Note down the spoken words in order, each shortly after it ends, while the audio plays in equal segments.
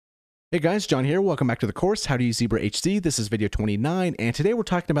Hey guys, John here. Welcome back to the course, How to Use Zebra HD. This is video 29, and today we're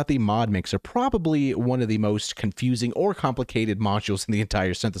talking about the mod mixer, probably one of the most confusing or complicated modules in the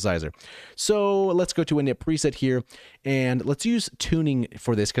entire synthesizer. So let's go to init preset here, and let's use tuning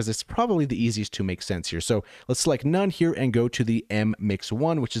for this because it's probably the easiest to make sense here. So let's select none here and go to the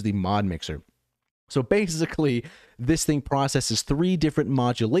mix1, which is the mod mixer. So basically, this thing processes 3 different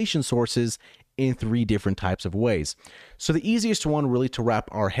modulation sources in 3 different types of ways. So the easiest one really to wrap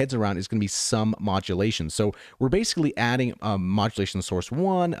our heads around is going to be sum modulation. So we're basically adding a modulation source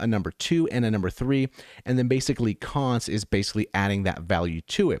 1, a number 2, and a number 3, and then basically const is basically adding that value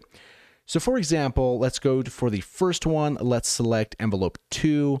to it. So for example, let's go for the first one. Let's select envelope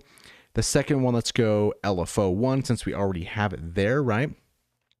 2. The second one, let's go LFO 1 since we already have it there, right?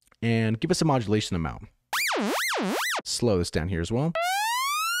 And give us a modulation amount. Slow this down here as well.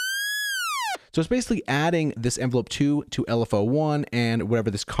 So it's basically adding this envelope 2 to LFO 1 and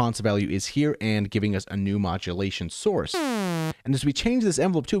whatever this const value is here and giving us a new modulation source. And as we change this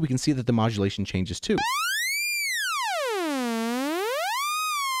envelope 2, we can see that the modulation changes too.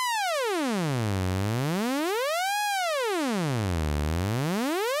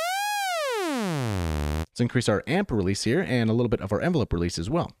 Let's increase our amp release here and a little bit of our envelope release as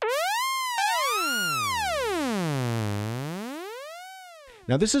well.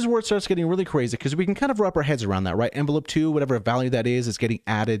 Now this is where it starts getting really crazy because we can kind of wrap our heads around that, right? Envelope 2, whatever value that is getting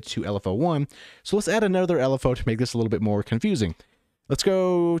added to LFO 1. So let's add another LFO to make this a little bit more confusing. Let's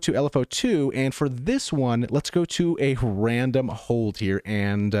go to LFO 2, and for this one, let's go to a random hold here,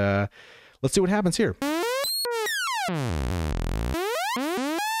 and let's see what happens here.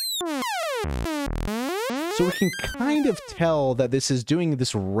 So we can kind of tell that this is doing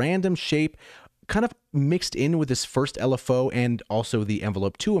this random shape kind of mixed in with this first LFO and also the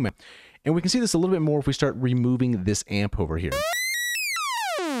envelope 2 amount. And we can see this a little bit more if we start removing this amp over here.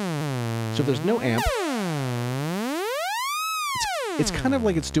 So if there's no amp, it's kind of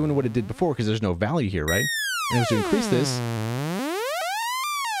like it's doing what it did before because there's no value here, right? And as we increase this,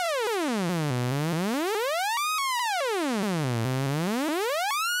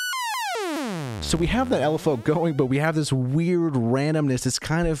 so we have that LFO going, but we have this weird randomness that's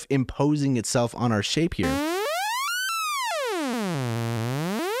kind of imposing itself on our shape here.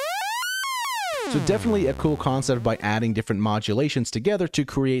 So definitely a cool concept by adding different modulations together to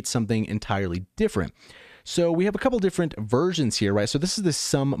create something entirely different. So we have a couple different versions here, right? So this is the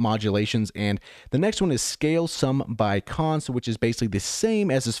sum modulations, and the next one is scale sum by const, which is basically the same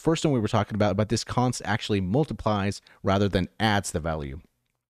as this first one we were talking about, but this const actually multiplies rather than adds the value.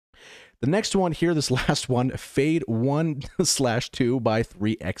 The next one here, this last one, fade 1/2 by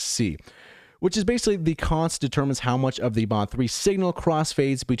 3xc, which is basically the const determines how much of the mod 3 signal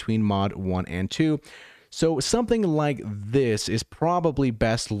crossfades between mod 1 and 2. So something like this is probably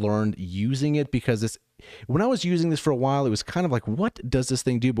best learned using it because when I was using this for a while, it was kind of like, what does this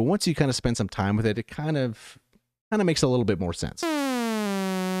thing do? But once you kind of spend some time with it, it kind of makes a little bit more sense.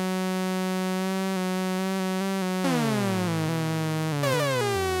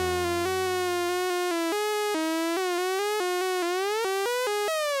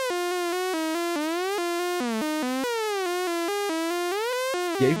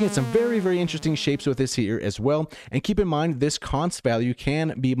 Yeah, you can get some very, very interesting shapes with this here as well. And keep in mind, this const value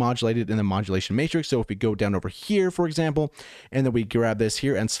can be modulated in the modulation matrix. So if we go down over here, for example, and then we grab this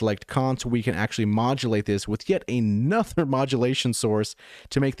here and select const, we can actually modulate this with yet another modulation source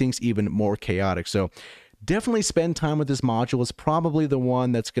to make things even more chaotic. So definitely spend time with this module. It's probably the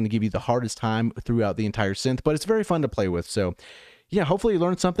one that's going to give you the hardest time throughout the entire synth, but it's very fun to play with. So yeah, hopefully you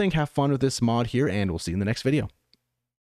learned something, have fun with this mod here, and we'll see you in the next video.